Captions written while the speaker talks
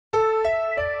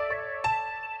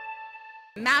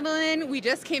Madeline, we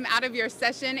just came out of your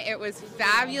session. It was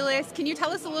fabulous. Can you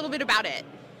tell us a little bit about it?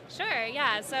 Sure,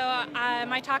 yeah. So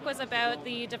my talk was about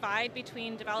the divide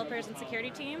between developers and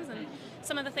security teams and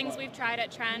some of the things we've tried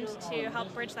at Trend to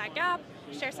help bridge that gap,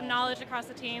 share some knowledge across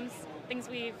the teams, things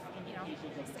we've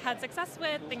had success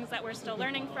with, things that we're still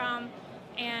learning from,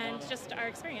 and just our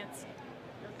experience.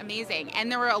 Amazing.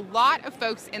 And there were a lot of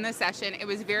folks in the session. It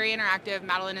was very interactive.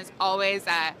 Madeline is always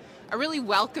a really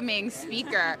welcoming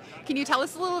speaker. Can you tell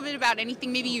us a little bit about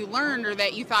anything maybe you learned or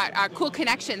that you thought cool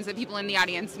connections that people in the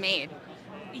audience made?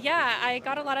 Yeah, I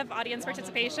got a lot of audience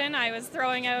participation. I was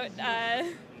throwing out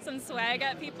some swag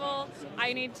at people.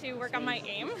 I need to work on my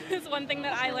aim is one thing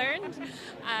that I learned.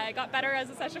 I got better as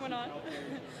the session went on.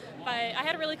 But I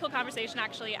had a really cool conversation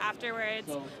actually afterwards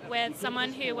with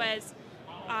someone who was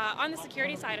on the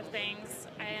security side of things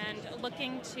and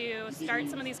looking to start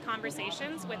some of these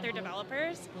conversations with their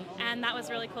developers, and that was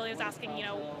really cool. He was asking,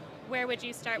 where would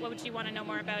you start? What would you want to know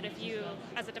more about if you,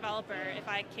 as a developer, if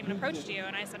I came and approached you?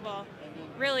 And I said, well,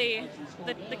 really,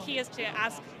 the key is to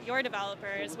ask your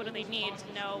developers, what do they need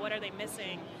to know, what are they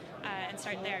missing, and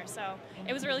start there. So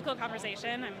it was a really cool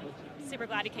conversation. I'm super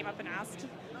glad he came up and asked.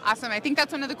 Awesome. I think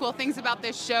that's one of the cool things about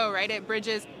this show, right? It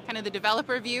bridges kind of the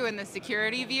developer view and the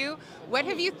security view. What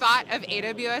have you thought of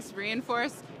AWS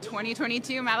Reinforce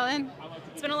 2022, Madeline?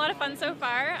 It's been a lot of fun so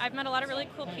far. I've met a lot of really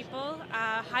cool people.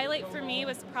 Highlight for me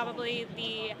was probably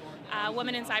the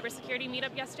Women in Cybersecurity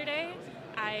meetup yesterday.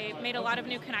 I made a lot of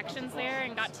new connections there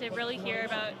and got to really hear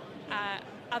about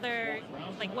other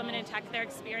women in tech, their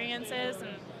experiences,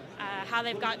 and how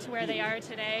they've got to where they are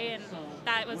today, and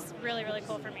that was really, really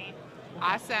cool for me.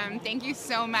 Awesome. Thank you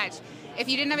so much. If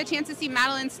you didn't have a chance to see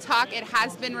Madeline's talk, it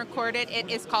has been recorded.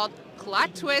 It is called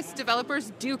Plot Twist: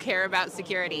 Developers Do Care About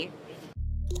Security.